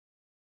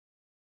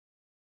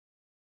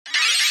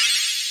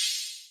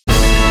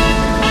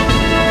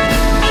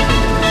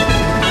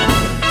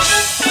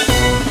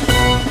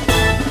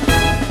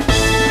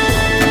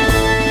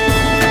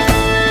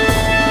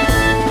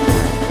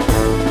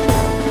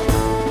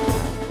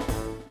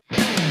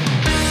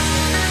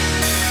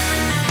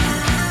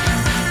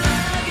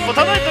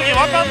たない時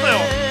わかんのよ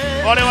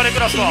我々ク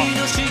ラスは。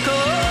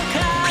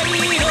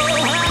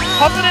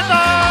外れた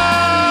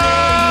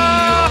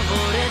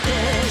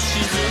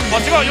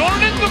ー。違う、4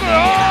連続。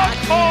あー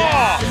っと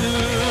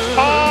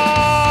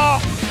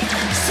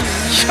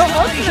いや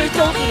マジでいっち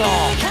ゃうんすな。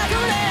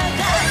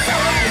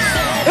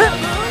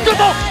ちょっ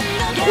と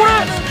これ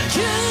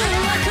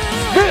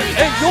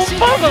4%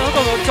かなんかな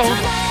っちゃうん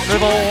すかレ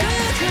バーを。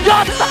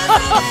やった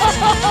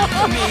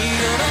ト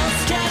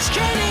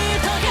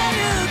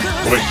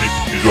メキ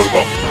チビジュアル化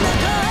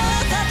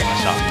来ま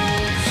した。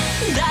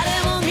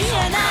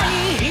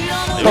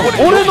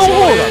俺の方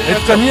がめっ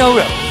ちゃ似合う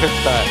やろ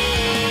絶対。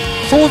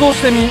想像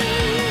してみ、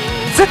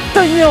絶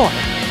対似合わへん。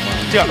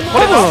違う、こ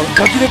れ多分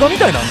ガキデカみ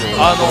たいなんだよ。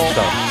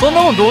そん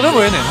なもんどうで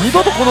もええねん。二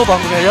度とこの番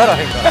組はやら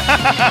へんから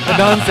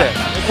なんせ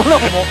こんな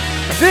もんもう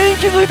全員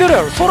気づいてる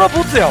やろ。そら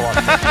ボツやわじ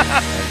ゃ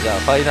あ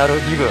ファイナル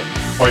リグ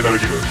ス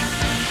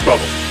タート。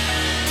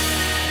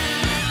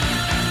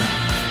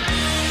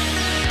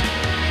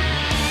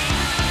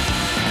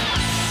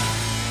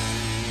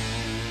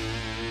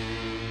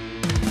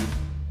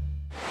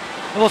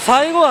もう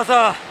最後は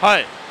さ、は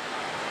い、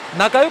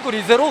仲良く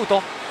リゼロ打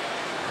と。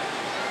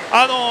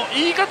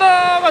言い方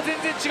が全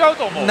然違う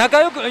と思う。仲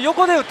良く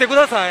横で打ってく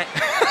ださい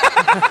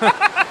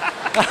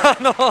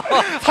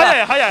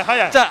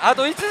早い。じゃああ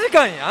と1時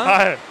間やん、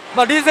はい、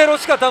まあリゼロ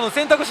しか多分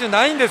選択肢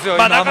ないんですよ。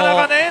まあ今もなかな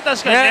かね、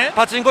確かにね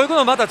パチンコ行く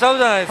のまたちゃう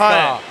じゃないですか、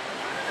は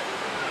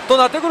と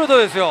なってくると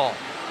ですよ、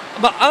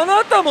まあ、あ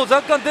なたも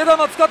若干出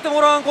玉使って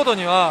もらわんこと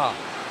には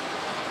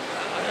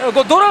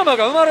こうドラマ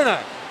が生まれない。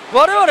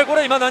我々こ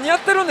れ今何やっ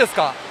てるんです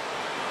か。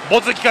ボ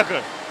ツ企画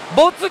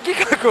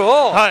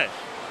を、はい、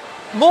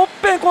もっ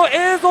ぺんこう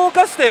映像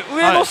化して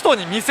上の人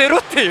に見せる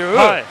っていう、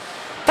はい、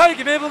大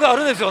義名分があ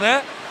るんですよね。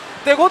っ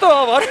てこと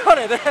は我々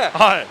で、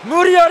はい、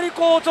無理やり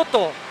こうちょっ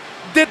と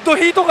デッド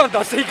ヒート感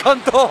出していか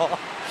んと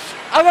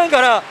あかんか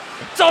ら、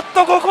ちょっ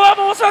とここは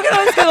申し訳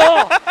ないですけど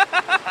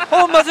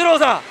ほんま二郎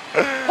さん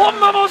ほん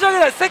ま申し訳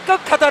ない。せっか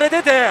く語れ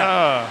てて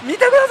見て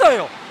ください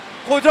よ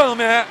こいつらの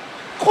目。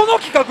この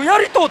企画や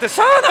りとうてし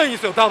ゃあないんで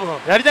すよ多分。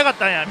やりたかっ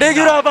たんやレギ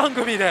ュラー番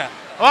組で。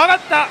分かっ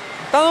た、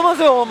頼ま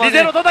すよほんまに。リ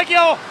ゼロ叩き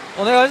合おう。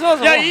お願いしま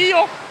す。いや、いい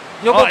よ。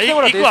横来ても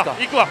らっていいですか。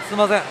行くわ。すい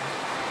ません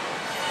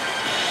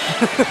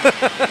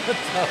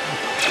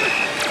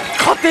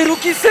勝てる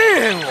気せえ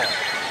へんわ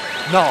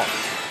なあ。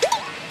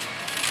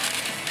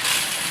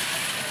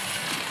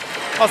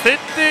まあ、設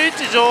定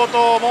1上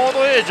等、モー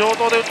ド A 上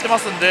等で売ってま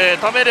すんで、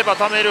貯めれば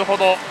貯めるほ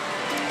ど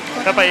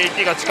やっぱり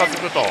AT が近づ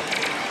くと。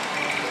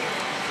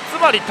つ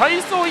まり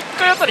体操1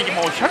回あたりに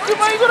もう100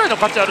枚ぐらいの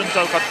価値あるんち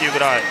ゃうかっていうぐ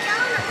らい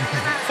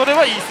それ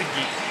は言い過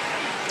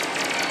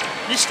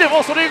ぎにして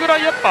も、それぐら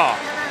いやっぱ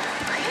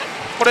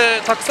こ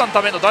れたくさん貯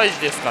めるの大事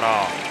ですから。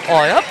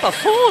あ、やっぱ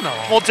そうなの。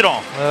もちろん。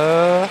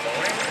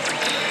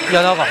い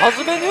やなんか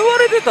初めに言わ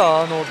れて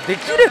たで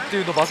きれって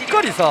いうのばっ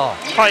かりさ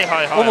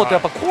思って、や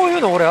っぱこうい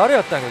うの俺あれ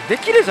やったんやけ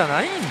ど、できれじゃ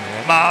ないんね。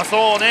まあ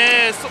そう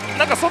ね、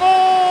なんかそ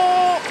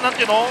のなん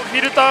ていうの、フ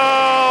ィルタ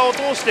ーを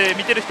通して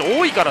見てる人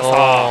多いから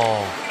さ。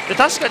で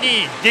確か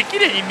にでき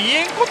れに見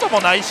えんことも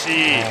ないし、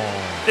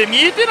で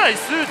見えてない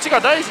数値が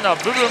大事な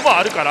部分も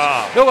あるか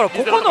ら。だから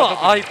ここ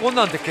のアイコン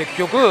なんて結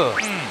局、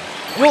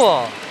要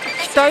は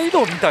期待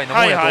度みたいな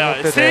もんやと思っ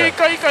てて、正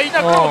解か否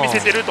かを見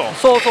せてると。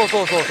そうで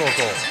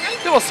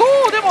もそ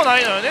うでもな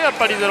いのよね、やっ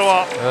ぱりゼロ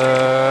は。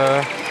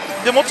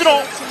でもちろ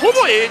んほ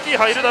ぼ AT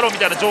入るだろうみ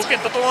たいな条件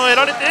整え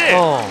られて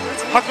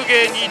白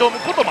芸に挑む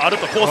こともある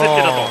と、高設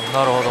定だと。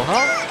なるほどな。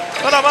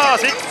ただまあ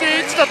設定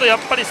1だとやっ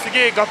ぱりす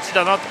げえガチ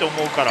だなって思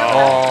うから。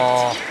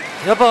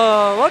やっぱ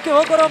わけ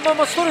わからんま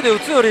ま一人で打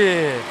つよ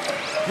り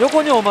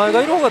横にお前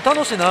がいる方が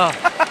楽しいな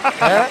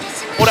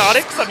俺ア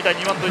レクサみたい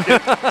に言わんといてル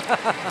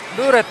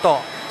ーレッ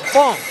ト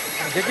ポン、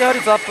撃破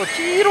率アップ。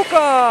黄色か。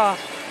は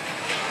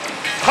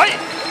い、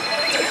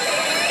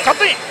カッ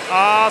トイン。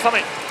あー寒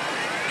い。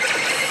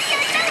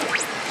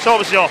勝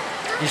負しよ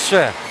う。一緒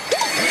や。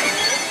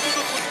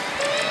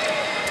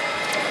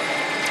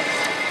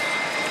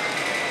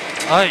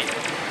はい、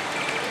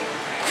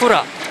フ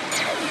ラ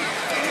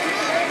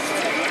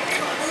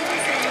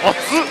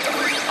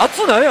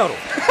熱ないやろ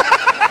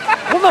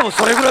こんなもん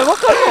それぐらい分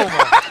かるわお前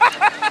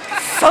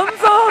散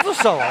々外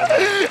したわ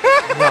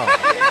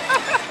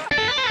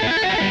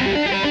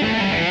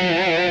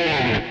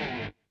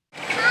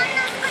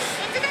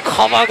皮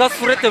が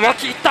すれて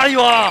脇痛い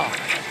わ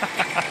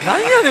な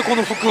んやねんこ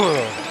の服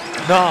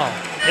なあ。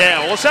い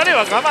やいや、おしゃれ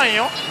は我慢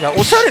よ。いや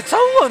おしゃれちゃ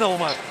うわなお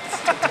前。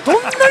ど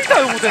んな痛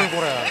い思てんの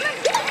これ。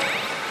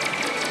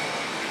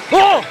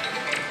あ、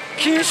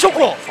金ショ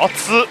コ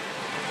熱っ。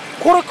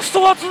これク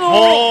ソ熱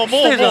のステ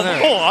ージだね。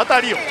もう当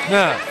たりよね。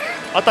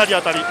当たり。い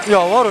や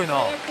悪いな。い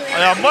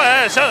や、ま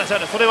あしゃあない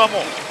それはも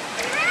う。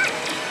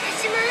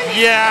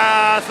い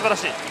やー素晴ら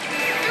しい。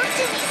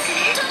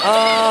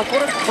こ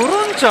れ来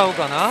るんちゃう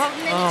かな。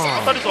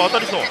当たりそ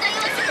う。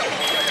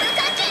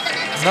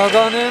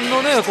長年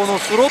のねこの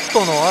スロッ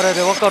トのあれ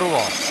で分かるわ。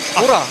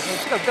ほら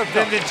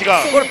全然違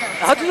う。これ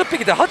80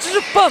匹で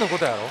 80% のこ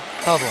とやろ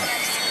多分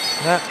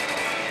ね。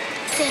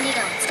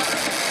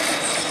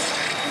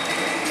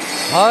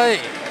はい、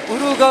ウ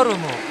ルガル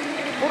ム、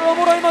これは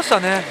もらいました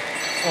ね。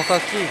お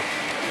先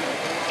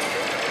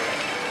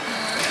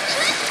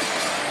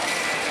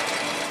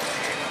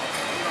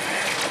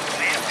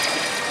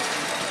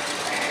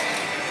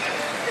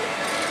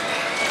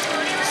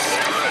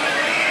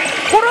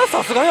これは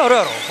さすがにある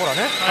やろ。ほら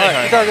ね、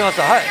はい、いただきまし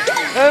た。はい、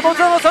こち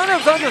らの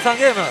333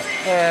ゲーム、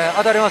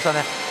当たりました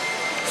ね。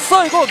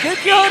最後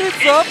撃破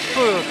率アップ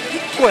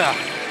1個や。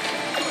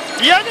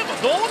いやでも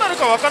どうなる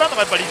かわからんの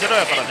がやっぱりゼロ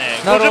やからね。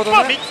なるほどね。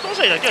 50%3 つ通し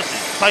たいだけやし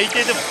最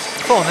低でも。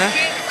そうね。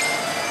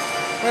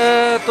じ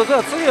ゃ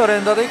あ次は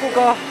連打でいこう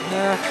かね。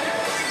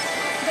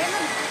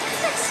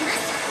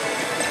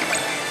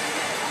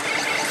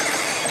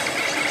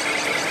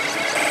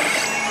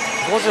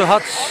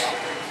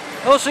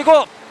58、よし行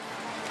こう。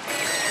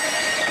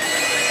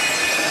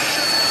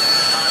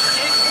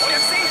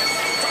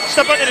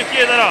下パネル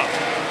消えたら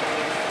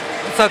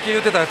さっき言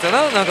ってたやつや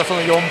な、なんかそ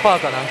の 4% かな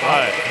んか、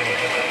はい、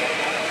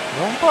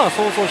4% は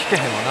そうそう引けへ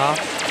んわな。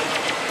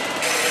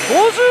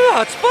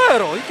58% や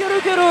ろ。いける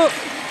いける。ち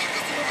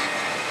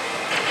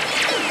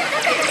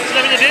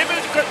なみにレ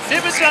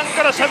ブちゃん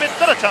から喋っ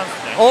たらチャンス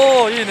ね。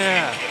おおいい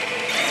ね。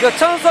じゃあ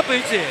チャンスアップ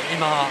1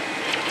今。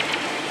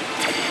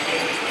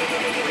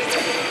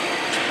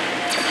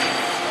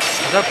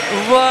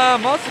うわ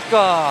ーマジ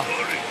か。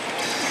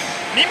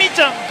ミミ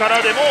ちゃんか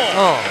らでも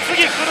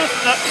次ク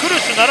ル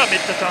シュならめっ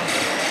ちゃチャンス。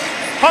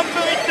半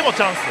分いっても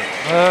チャンス。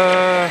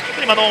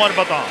今ノーマル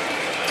パターン。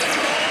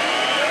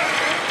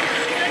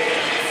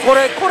こ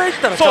れいっ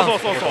たらチャン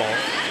ス。そう討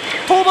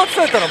伐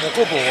されたらもう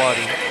ほぼ終わ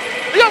り。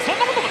いやそん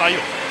なこともないよ。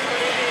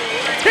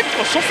結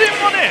構初戦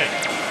はね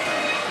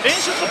演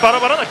出バラ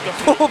バラな気が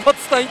する。討伐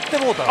隊行って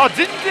もうた。あ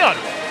全然ある。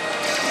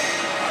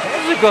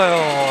マジか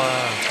よ。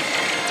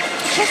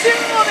初戦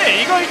は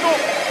ね意外と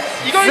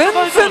全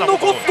然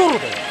残っとる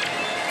で。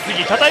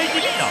次叩いて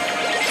みんな。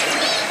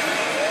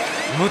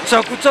むち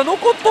ゃくちゃ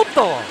残っとっ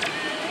たわ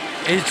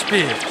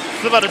HP。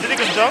 スバル出て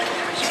くんちゃう。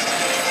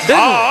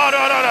ある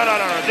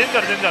全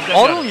然ある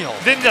あるんや。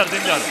全然ある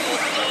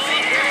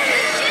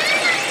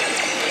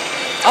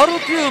アル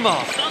ピュー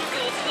マ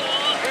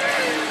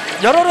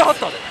やられはっ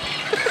たで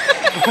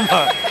お前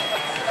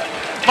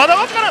まだ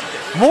分からんっ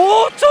て。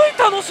もうちょい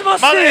楽しま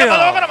せてや。ま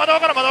だ分からん。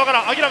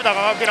諦めた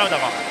か。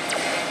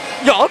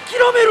いや諦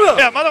めるやろ。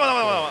いやまだ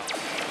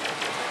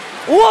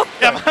終わっ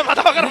た。いやま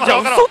だ分からん。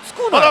嘘つ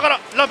くな。まだ分からん。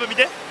ランプ見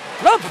て。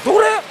ランプど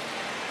れ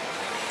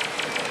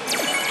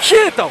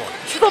消えたわ。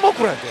血玉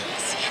くらいで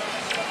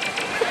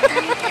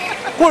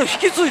これ引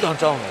き継いだん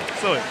ちゃうの。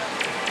そうよ。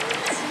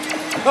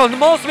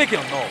回すべき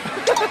やんな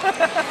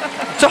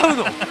ちゃう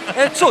の。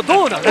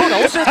どうなん教えて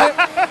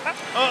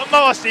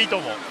回していいと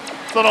思う。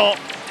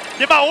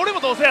で俺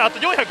もどうせあと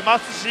400回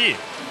すし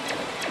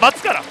待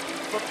つから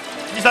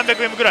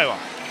200-300円ぐらいは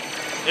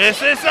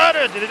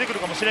SSR って出てくる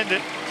かもしれんで。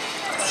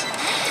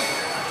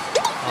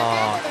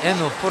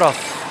N プラス。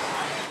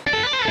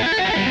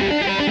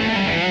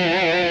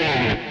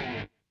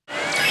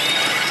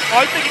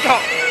あいってきた。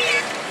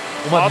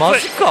お前マ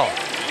ジか。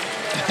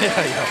いや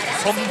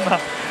そ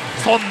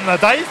んな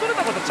大それ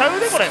たことちゃう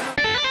でこれ。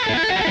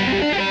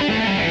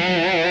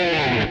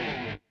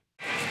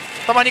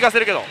たまに行かせ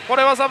るけどこ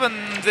れは多分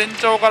前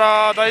兆か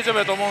ら大丈夫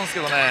だと思うんですけ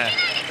どね。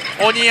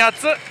鬼や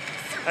つ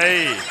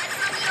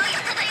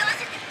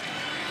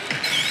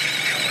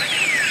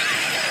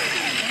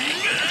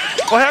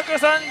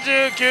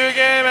539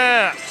ゲ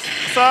ーム。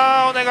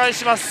さあお願い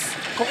します。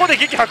ここで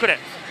撃破くれ。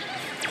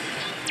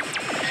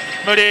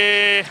無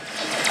理。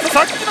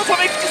さっきのト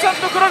メキチさん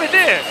と比べ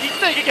て1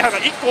対撃破が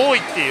1個多い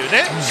っていう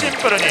ね。シン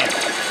プルに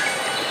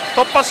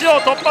突破し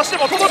て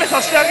もとどめ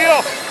させてあげ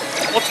よ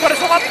う。お疲れ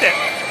様って。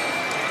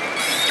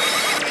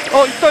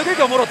1対撃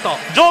破もらった。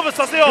成仏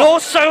させよう。よっ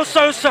しゃ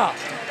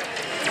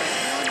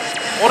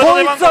俺の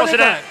出番かもし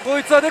れん。こ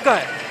いつはでか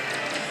い。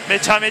め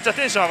ちゃめちゃ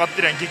テンション上がっ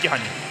てるやん撃破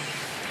に。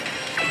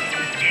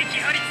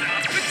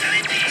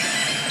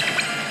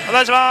お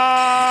願いし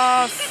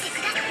ます。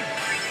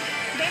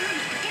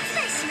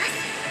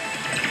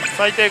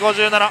最低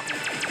57。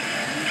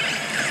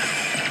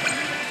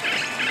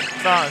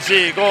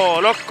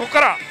3456ここ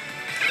から。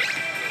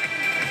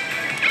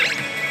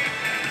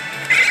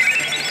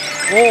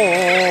い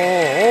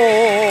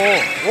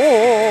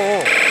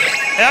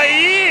やい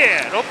い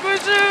 62%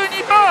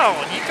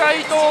 を2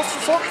回通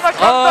すそんな簡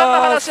単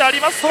な話あ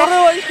りますか。それ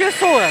はいけ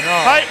そうやな。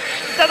はい、い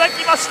ただ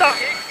きました。や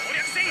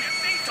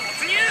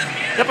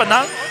っぱ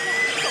何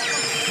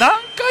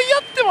回や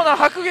ってもな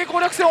白芸攻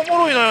略戦おも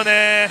ろいのよ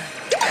ね。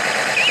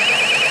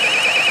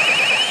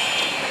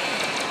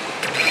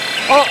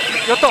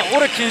やった。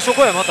俺金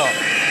色やまた。あら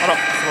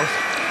す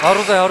ごい。あ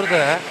るぜ。は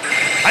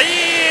い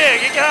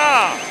撃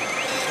破。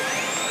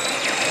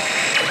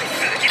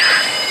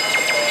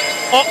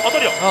当た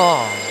るよ。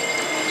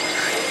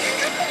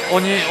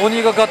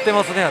鬼がかって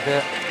ますね。や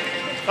て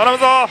頼む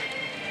ぞ。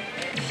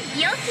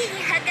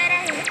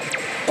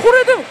こ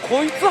れでも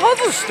こいつ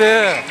外し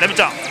てレミ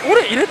ちゃん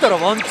俺入れたら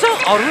ワンチャン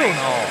あるよ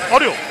な。あ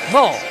るよな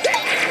あ。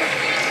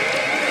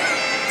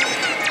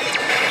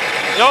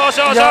よ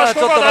しこ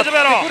こは大丈夫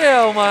やろ。くれ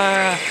やお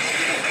前。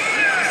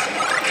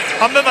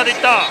半分までいっ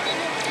た。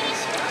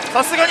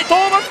さすがに討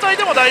伐隊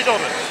でも大丈夫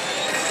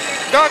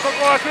が、こ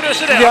こはクルー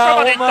シュで赤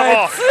までいったも。いやお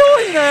前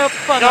強いなやっ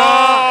ぱな。いや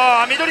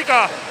ー緑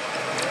か。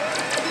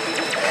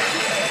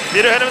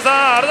ビルヘルムさ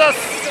んありがとうござ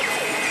います。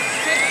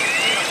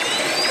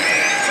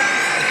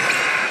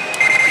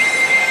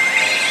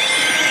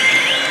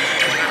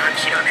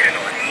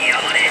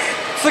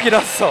次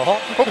ラスト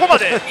ここま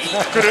で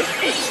来る。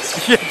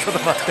いやちょっと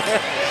待って、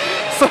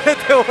それ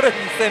で俺2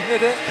戦目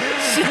で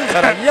死ん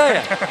だら嫌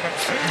や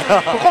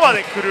ここま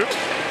で来る。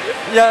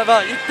いやま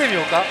あ行ってみ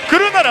ようか。来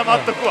るなら待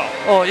っとくわ。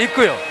お行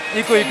くよ、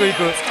行く。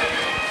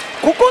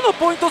ここの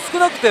ポイント少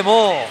なくて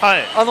も、は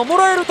い、も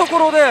らえるとこ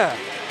ろで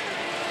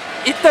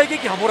一体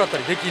撃破もらった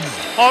りできんの。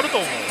あると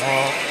思う。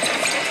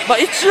まあ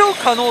一応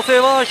可能性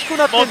は低く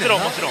なってんねんな。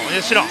もちろん。い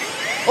や知らん。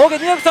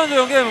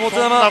OK234 ゲーム持ち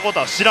玉。そんなこと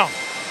は知らん。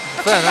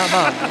そうやな、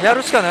まあや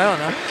るしかないわ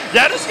な。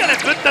やるしかない、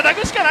ぶったた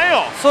くしかない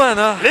よ。そうや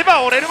な。レバ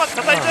ー折れるまで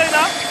叩いちゃいな。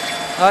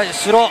はい、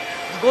白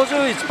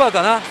 51%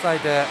 かな最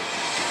低。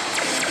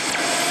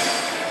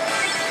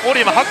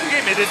俺今白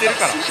芸目出てる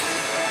から。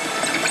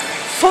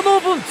その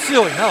分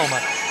強いなお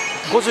前。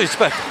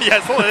51%やった。い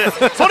やそうね、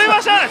それ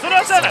はしゃあない、それ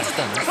は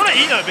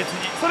いいのよ別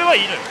に。それは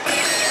いいのよ。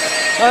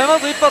はい、ま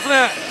ず一発目。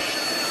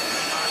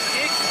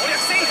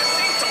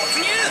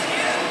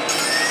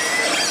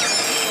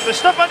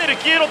下パネル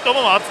消えろって思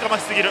うのは厚かま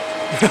しすぎる。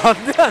な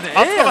んでやねん。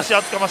厚かまし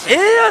厚かまし。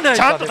やない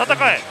か。ちゃんと戦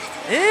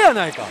え。や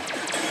ないか。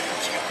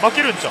負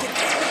けるんじゃん。い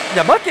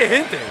や負けへ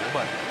んてお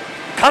前。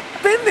勝っ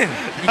てんねん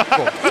1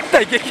個。1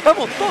体撃破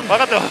持っとんねん。分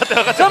かった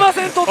邪魔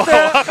せんとって。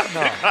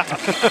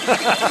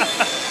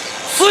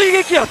追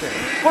撃やて。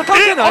これ関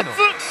係ないの？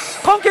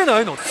関係な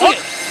いの？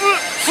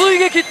追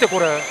撃ってこ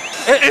れ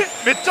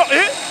めっちゃ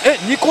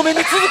2個目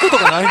に続くと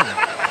かないの？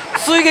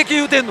追撃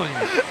言うてんのにな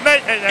い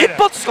一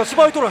発しか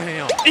芝居取らへん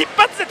やん。一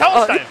発で倒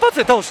したんや。一発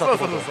で倒したって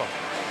こと？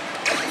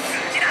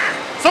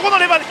そこの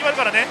レバーで決まる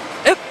からね。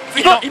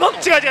今の？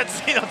違う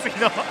次の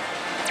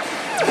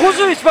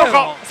51%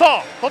よ。そ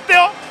う取って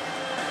よ。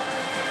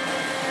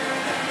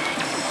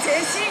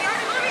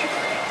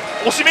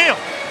押しめよ。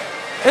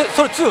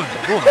それ強いんだ。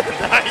どうなの？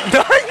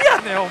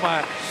何やねん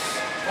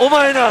お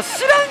前な、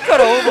知らんか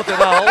ら思って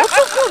な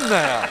男んな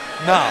や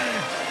なあ。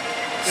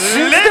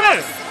レベル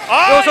よ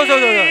しオ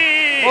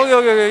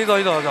ッケーいいぞ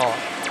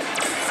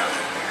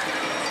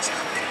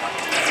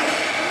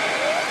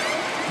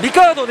リ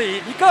カードでい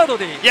い。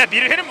いやビ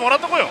ルヘルムもらっ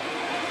とこよ。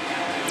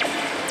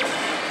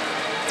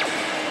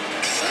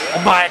お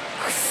前く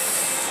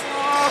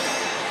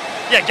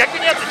いや逆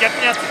に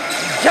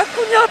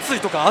熱い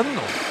とかあん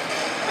の？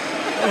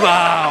う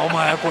わーお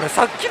前これ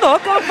さっきのあ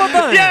かんパタ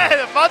ーンや。い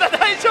やまだ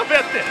大丈夫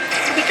やって。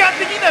悲観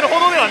的になるほ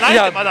どではない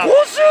って。まだ 51%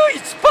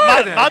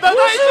 やで。まだ大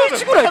丈夫。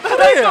51ぐらいく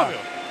れや。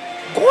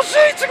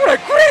51ぐらい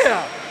くれ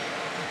や。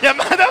いや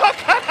まだわ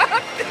からん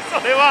ってそ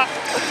れは。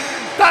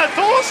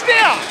どうして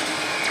や。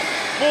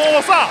も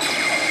うさ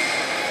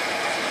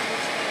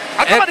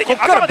赤までこっ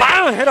からバ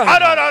ーン減らへん。あ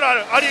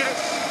り得る。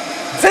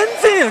全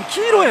然やん、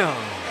黄色やん。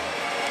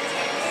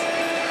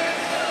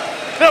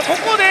でもこ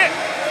こで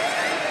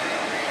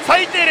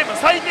最低レム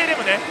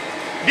ね。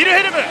ビル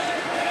ヘルム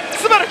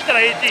スバル来た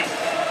ら AT。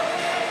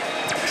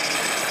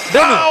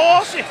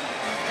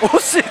 惜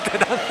しいって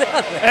なんで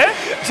やねん。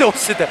惜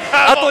しいって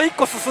あと1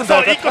個進んだ。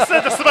そう1個進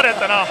んだ。スバルやっ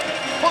たな。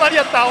隣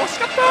やった。惜し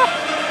かった。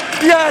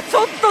いやち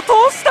ょっと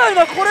通したい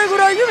な。これぐ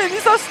らい夢見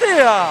させて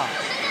や。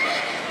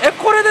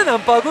これで何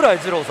パーぐらい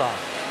二郎さん？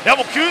いや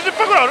もう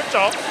 90% ぐらいあるんち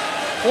ゃう？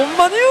ほん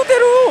まに言うて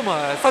る？お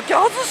前さっき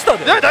外した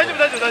で。いや大丈夫。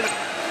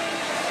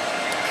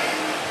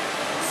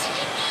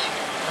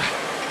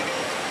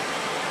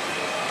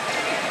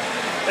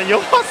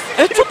弱す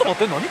ぎる。ちょっと待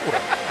って、何これ。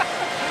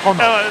なん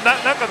か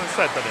の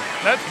下やったね。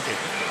何だっけ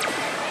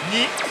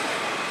2？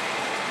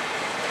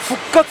復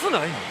活な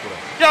いのこれ。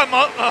いや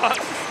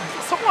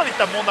そこまでいっ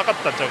たらもうなかっ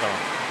たんちゃうか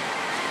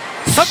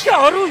な。さっき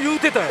ある言う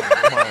てたやんお前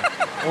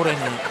俺に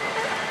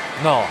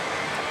なあ。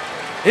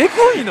えぐ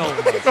いなお前。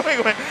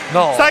ごめん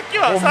なあ。さっき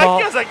はやから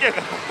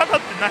花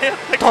って何やっ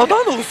たっけ。た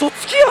だの嘘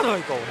つきやな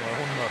いかお前。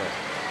ほんなら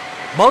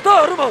ま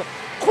だある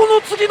こ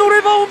の次の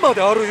レバーオンま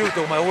である言うて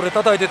お前俺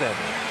叩いてたやん。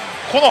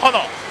この花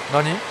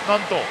何な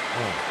んと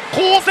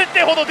高設定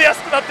ほど出や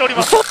すくなっており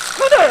ます。嘘つ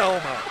くなよお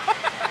前。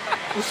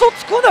嘘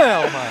つくなよ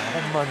お前。ほ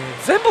んまに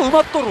全部埋ま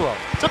っとるわ。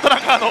ちょっとな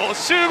んか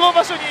集合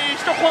場所に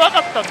人来なか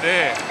ったん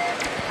で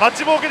待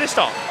ちぼうけでし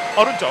た。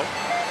あるんちゃう？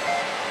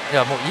い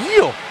やもういい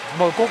よ。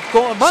もうこ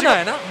こマナ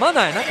ーやなこ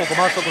こ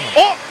回しとくの。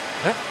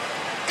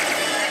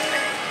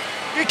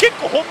結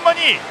構ほんま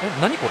に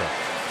何これ。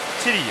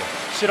チリーや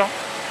知らん？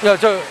いや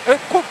じゃあ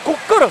こっ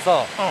から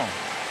さ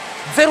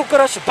ゼロか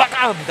らバ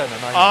カーンみたいな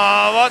のない？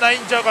はない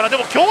んちゃうかな。で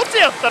も強制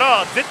やった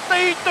ら絶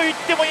対と言っ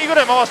てもいいぐ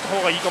らい回した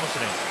方がいいかもし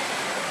れん。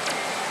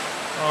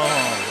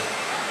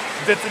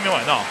絶妙や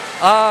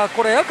な。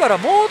これやから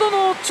モード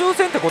の抽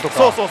選ってこと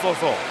か。そう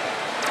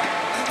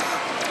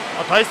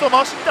体操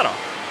回してみたら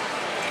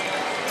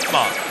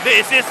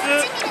で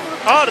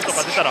SSR と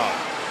か出たら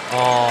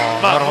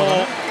なるほど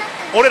ね。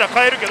俺ら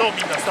買えるけどみん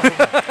なスタッ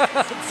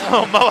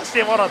フに回し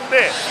てもらっ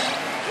て。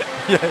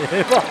いや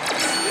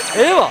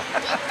ええわ、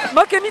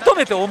負け認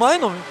めてお前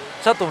の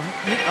ちゃんと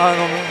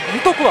見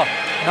とくわ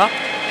な。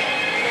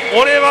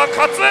俺は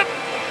勝つ。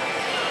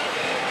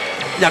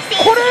いや、こ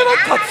れは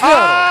勝つやろ。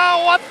あー、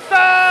終わった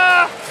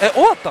ー。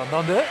終わったん？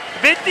なんで？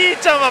ベティ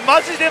ちゃんは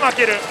マジで負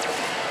ける。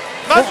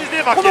マジ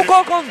で負ける。この子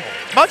あかんの？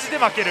マジで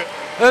負ける。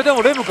で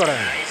もレムからや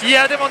ん。い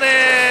やでもね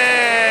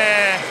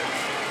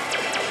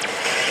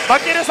ー、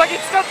負ける先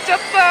使っちゃっ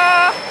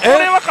たー。こ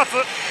れは勝つ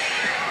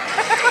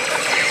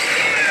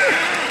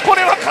こ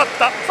れは勝っ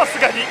た、さす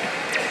がに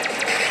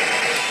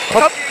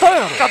勝ったや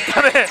ろ。勝っ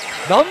たね。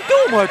なんで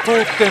お前通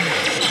ってんの？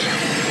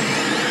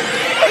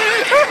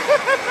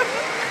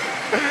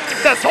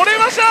じゃあそれ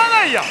はしゃあ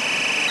ないやん。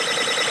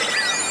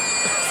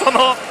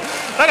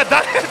なんか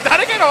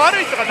誰かが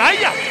悪いとかな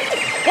いやん。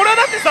これは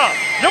だってさ、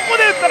横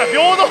で言ったら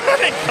平等や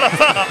ねんから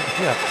さ。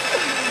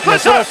いや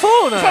そりゃ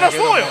そうなんやけ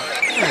ど。そうよ。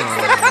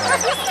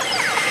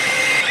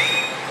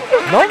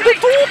なんで通っ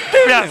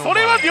てんねん。いやそ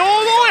れは平等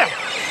やん。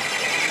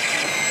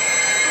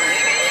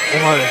お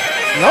前や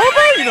ば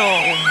いな、ほん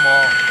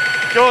ま。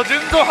今日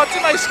純増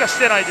8枚しかし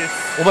てないで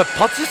す。お前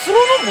パチスロ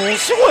の申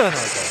し子やないか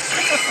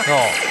な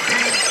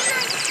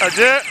あ。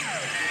10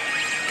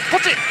ポ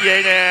チ、いや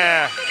いいね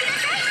ー。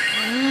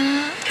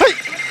はい、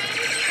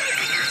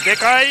で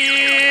かいー。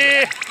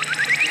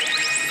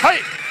はい、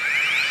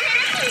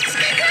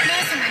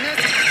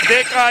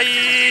でかいー。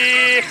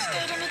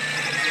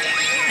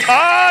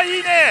あー、い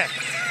いね。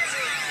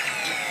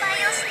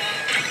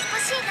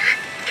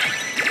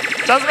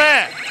チャンス目、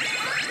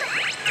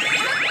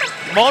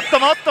もっと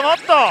もっともっ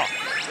と。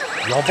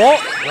やば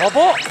や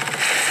ば。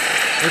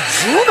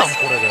10なん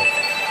これで。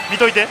見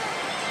といて。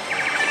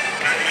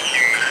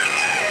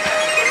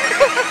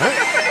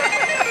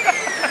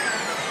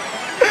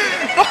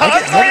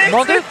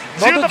なんで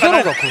ゼロが来んの？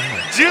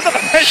 10とか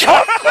ない。 100！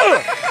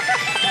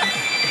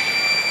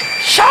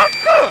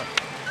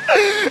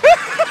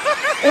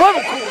 お前も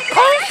完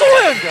走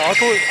やんけ。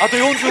あと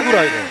40ぐ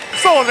らいで。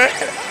そうね、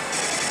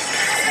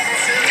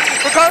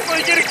感想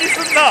いける気す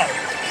んな、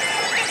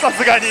さ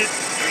すがに。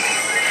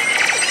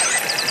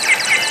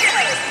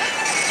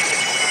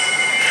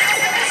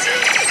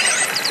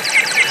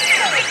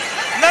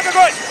なんか来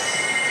い。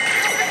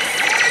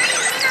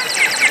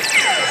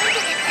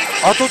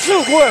あと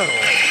15やろ。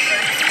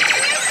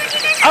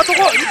あと5い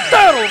っ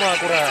たやろお前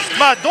これ。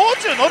まあ道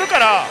中乗るか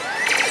ら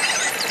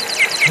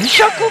200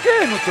ゲ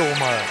ームってお前。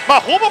ま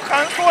あほぼ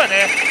完走や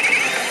ね。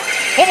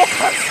ほぼ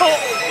完走。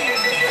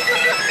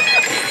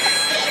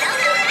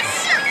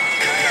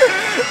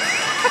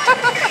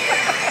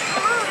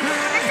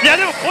いや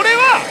でもこれ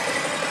は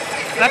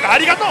なんかあ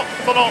りがとう、誘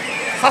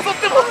っ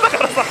てもらった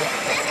からさ。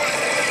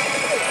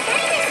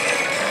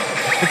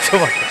ちょ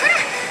待って、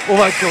お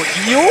前今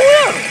日異様やろ。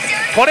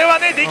これは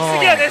ねできす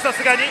ぎやね、さ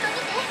すがに。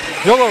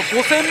だから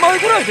5000枚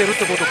ぐらい出るっ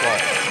てことか。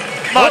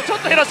まあちょっ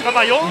と減らした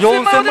から、まあ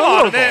4000枚でも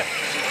あるね。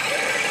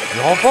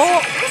や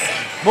ば。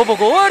もう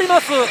僕終わりま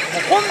す。もう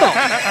こんなんよ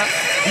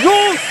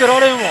うってら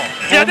れんわ。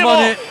いやでも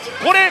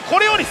こ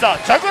れよりさ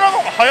ジャグラーの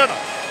方が早ない？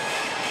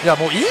いや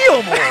もういい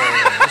よ、もう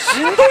し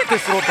んどいって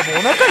スロットもう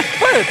お腹いっ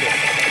ぱいやで。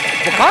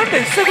もう勘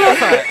弁してくだ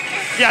さい。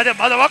いやでも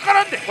まだ分か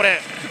らんて、これ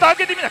蓋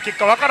開けてみな結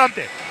果分からん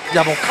て。い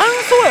やもう感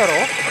想やろ。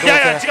い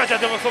やいや違う違う、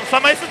でもサ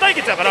マイス対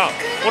決やから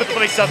俺とト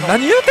メキちゃんの。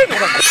何言うてんの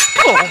か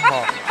ほん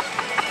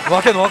ま。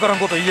わけのわからん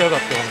こと言いやがっ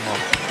てほんま。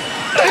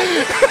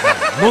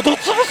喉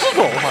潰す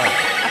ぞお前。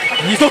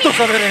二度と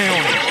喋れんよう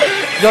に。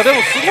いやで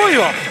もすごい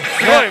わ。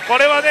すごい、こ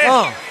れはね、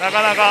な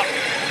かなか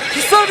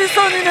久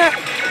々にね、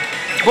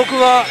僕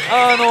は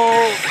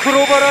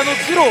黒バラの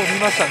ジロウを見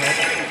ましたね。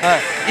は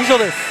い、以上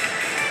です。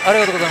あり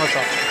がとうございまし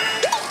た。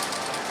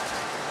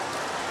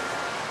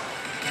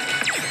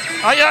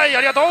はいはい、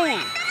ありがとう。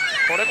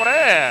これこれ。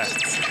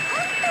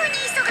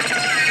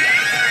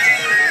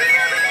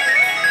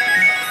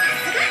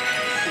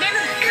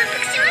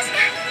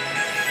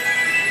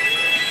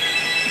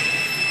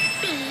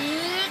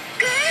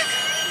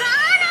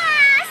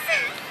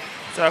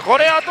さあこ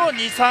れあと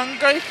2、3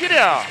回引けり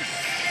ゃ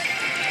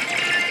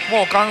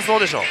もう完走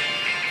でしょ。お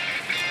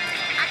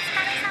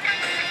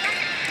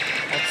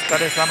疲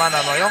れ様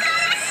なのよ。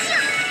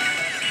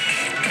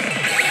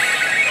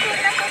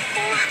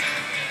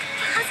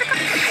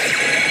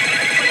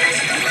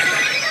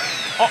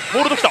あ、ホ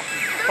ールドきた。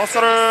助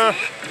かる。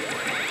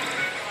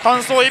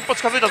完走一歩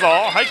近づいたぞ。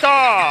入った。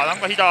なん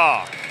か引いた。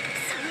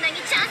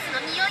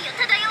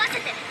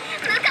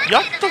や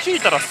っと引い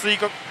たらスイ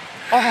カ。あ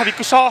あ、びっく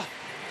りした。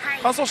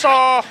完走した。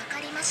わか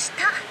りまし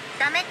た。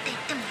ダメって言っ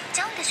ても行っち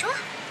ゃうんでしょ。行っ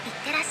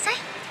てらっしゃい。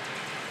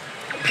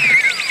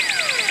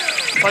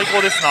最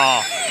高です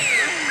な。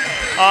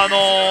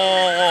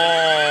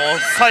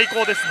最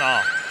高です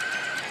な。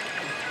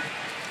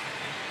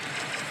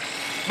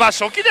まあ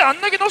初期であ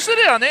んだけ乗して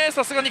りゃね、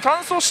さすがに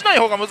完走しない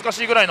方が難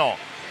しいぐらいの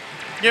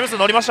ゲーム数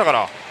乗りましたから。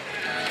よ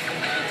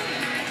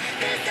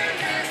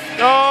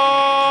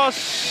ー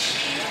し、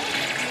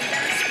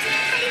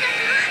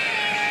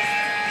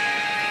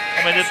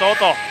おめでとう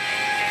と。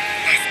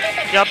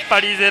やっぱ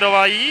りゼロ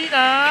はいい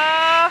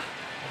な。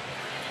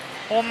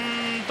ほん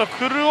と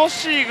苦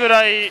しいぐ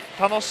らい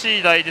楽し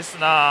い台です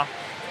な。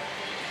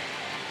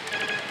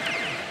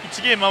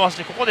1ゲーム回し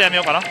てここでやめ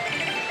ようかな。あ、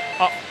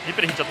リ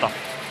プレイ引っちゃった。こ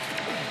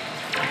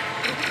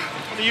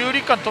の有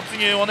利感突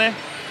入をね、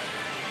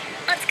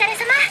お疲れ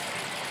様。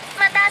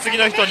また遊んでね。次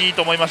の人にいい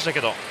と思いましたけ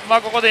ど、ま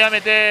あここでや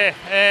めて、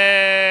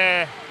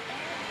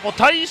もう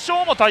対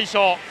象も対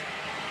象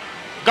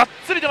がっ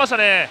つり出ました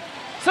ね。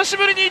久し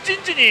ぶりに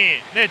1日に、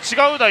ね、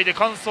違う台で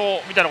完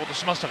走みたいなこと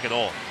しましたけ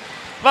ど、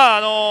ま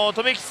あ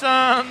とめきち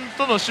さん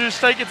との終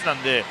始対決な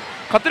んで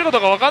勝ってること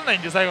が分かんない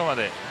んで、最後ま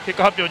で結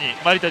果発表に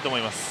参りたいと思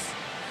います。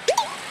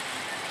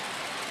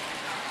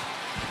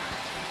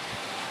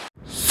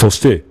そし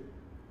て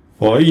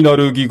ファイナ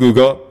ルギグ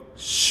が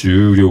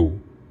終了。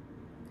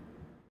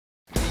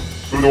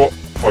それでは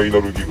ファイ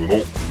ナルギグの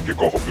結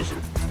果を発表す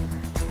る。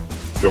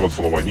ではまず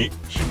その前に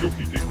心境を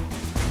聞いていく。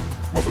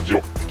まずジ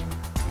ロ。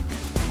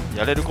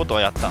やれること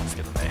はやったんです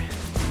けどね、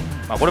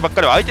まあ、こればっ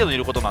かりは相手のい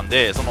ることなん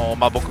で、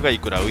まあ、僕がい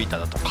くら浮いた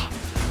だとか、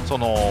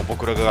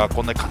僕らが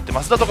こんなに勝って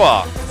ますだとか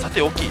はさ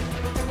ておき、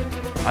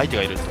相手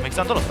がいるとめき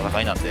さんとの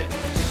戦いなんで、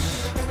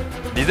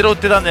リゼロ打っ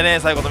てたんでね、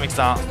最後とめき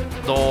さん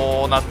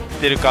どうなっ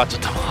てるかちょ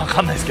っと分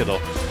かんないですけど、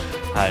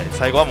はい、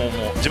最後はもう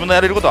自分の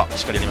やれることは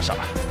しっかりやりました。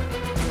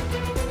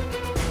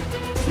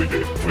続い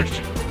てとめき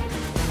ち。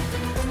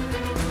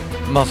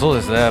まあそう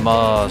ですね、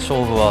まあ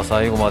勝負は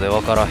最後まで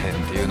分からへんっ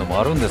ていうのも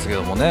あるんですけ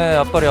どもね、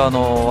やっぱり私、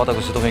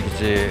とめき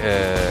ち、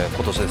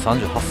今年で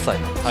38歳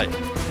なんですよ、はい、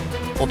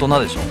大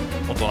人でしょ、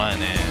大人や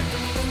ね。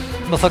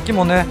まあ、さっき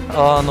もね、スタ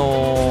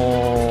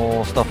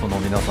ッフの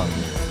皆さんに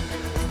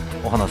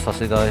お話しさせ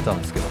ていただいたん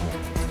ですけど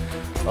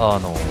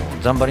も、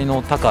ジャンバリ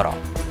の宝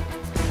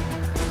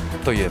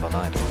といえば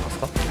何やと思います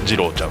か？ジ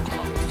ローちゃうか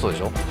な。そうで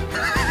しょ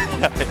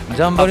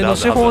ジャンバリの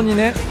手法に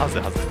ね、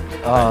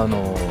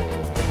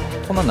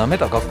こんな舐め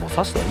た格好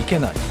させてはいけ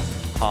ない。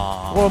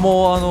これ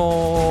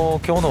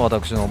もう今日の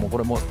私のもうこ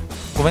れも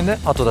ごめんね、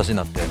後出しに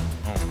なって、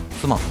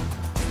すまん。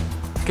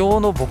今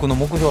日の僕の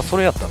目標はそ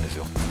れやったんです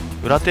よ。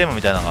裏テーマ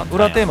みたいなのがあったん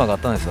や。裏テーマがあっ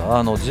たんです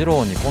よ。二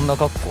郎にこんな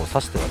格好を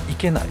させてはい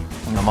けない。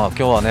まあ今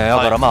日はね、だ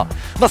からま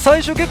あ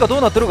最終結果ど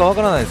うなってるかわ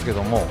からないですけ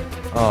ども、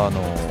まあ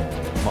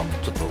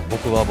ちょっと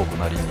僕は僕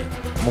なりに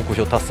目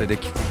標達成で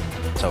きち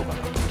ゃうかな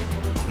と。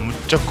むっ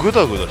ちゃグ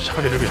ダグダしゃ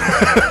べるやん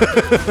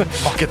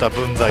負けた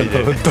分際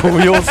で動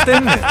揺して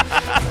んねん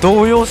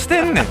動揺し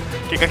てんねん。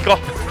結果聞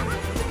こ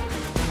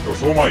では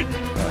その前に、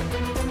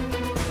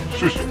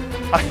収支を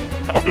はい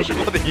発表してく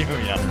ここで言う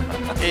んや。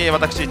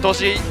私投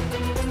資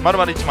丸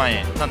々1万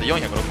円なんで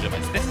460枚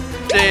ですね。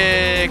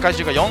で回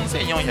収が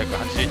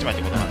4481枚と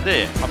いうことなん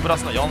で、まあ、プラ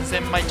スの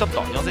4000枚ちょっと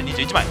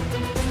4021枚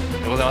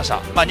でございました。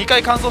まあ2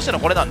回完走してる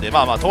のこれなんで、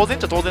まあ当然っ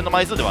ちゃ当然の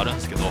枚数ではあるん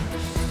ですけど、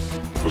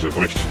そしてと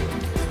めきち。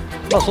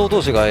まあ総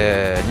投資が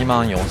2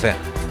万4000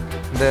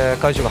で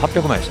回収が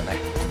800枚でしたね。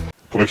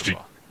とめきち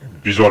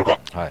ビジュアル化。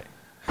はい。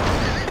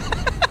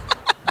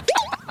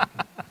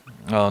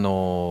いや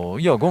も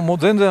う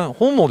全然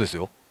本望です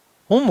よ。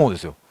本望で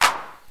すよ。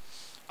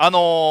ま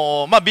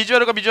あビジュア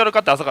ル化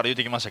って朝から言っ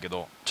てきましたけ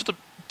ど、ちょっ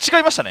と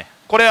違いましたね。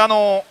これ悪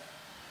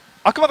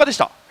魔化でし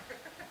た。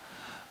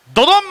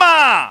ドドン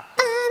マ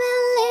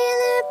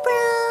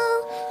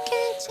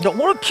いや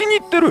俺気に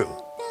入ってるよ。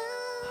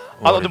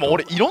でも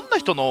俺いろんな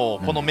人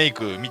のこのメイ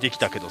ク見てき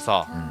たけど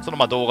さ、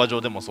まあ動画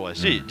上でもそうや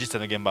し、実際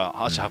の現場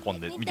足運ん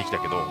で見てきた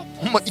けど、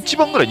ほんま一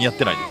番ぐらい似合っ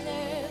てないで。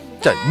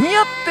じゃあ似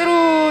合ってる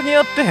似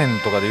合ってへん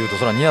とかで言うと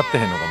それは似合って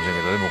へんのかもしれん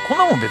けど、でもこん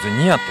なもん別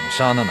に似合っても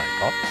しゃあなないか。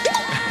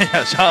い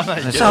やしゃあな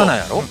いけど、しゃあない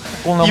やろ。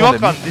こんなもんで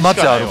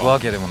街歩くわ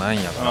けでもない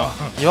んやから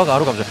違和感あ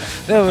るかもし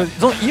れない。でも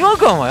その違和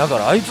感はやか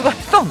らあいつが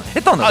下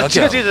手なだけ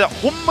やろ。違う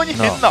ほんまに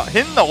変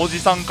なおじ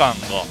さん感が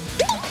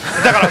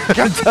だから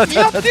逆に似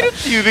合ってるっ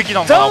て言うべき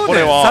なんかなこ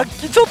れは。さっ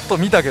きちょっと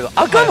見たけど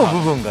赤の部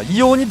分が異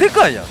様にで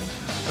かいやろ。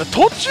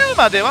途中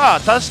まで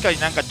は確かに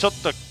なんかちょ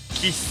っと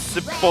キッス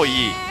っぽい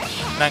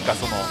なんか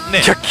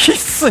ね。いやキッ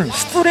スに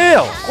失礼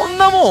やわ。こん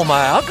なもんお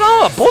前あかん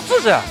わ、ボ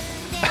ツじゃん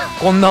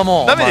こんな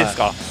もん。ダメです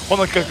かこ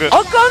の企画。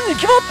あかんに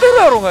決まって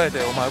るやろがいて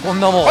お前こん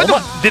なもん。でも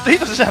デッドヒー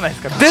トじゃないで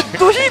すか。デッ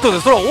ドヒート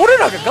でそれは俺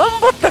らが頑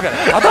張ったから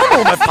ただ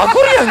のお前パク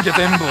リやんけ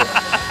全部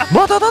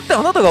まだだって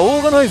あなたがオ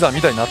ーガナイザー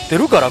みたいになって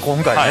るから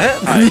今回ね、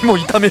何も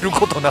痛める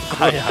ことなく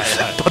パ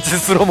チ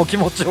スロも気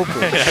持ちよく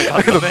だ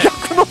けど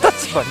逆の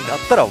立場になっ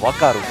たら分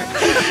かる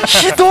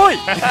ひどい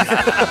と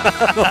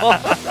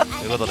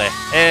いうこと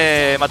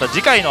で、また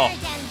次回の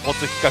ボ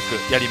ツ企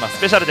画やります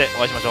スペシャルで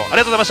お会いしましょう。あり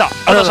がとうございました。あ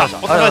りがと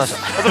うございました。お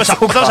疲れ様です。お疲れ様でした。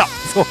お疲れ様でした。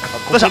そうか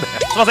お疲れ様でし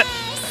た。すいません。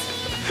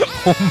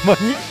ほんま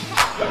に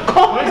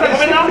ごめんな。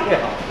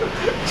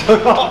こ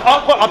れ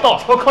あった。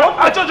カ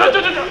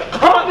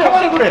バン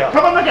してくれや。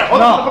カバンなきゃ。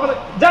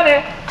じゃあ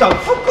ね。じゃあ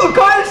服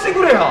返して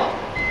くれや。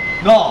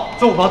なあ、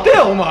そう待て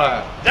やお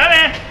前。じゃあ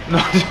ね。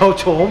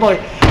お前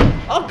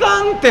あ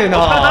かんって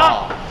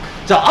な。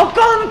じゃああ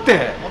かんっ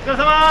て。お疲れ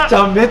様。じ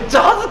ゃあめっち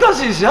ゃ恥ずか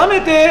しいしやめ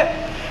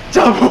て。じ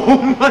ゃあもうほ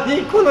んま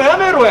に行くのや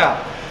めろや。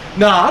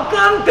なああ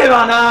かんって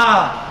は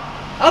な。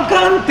あ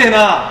かんって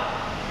な。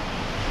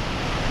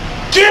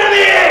キルビ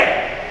ー。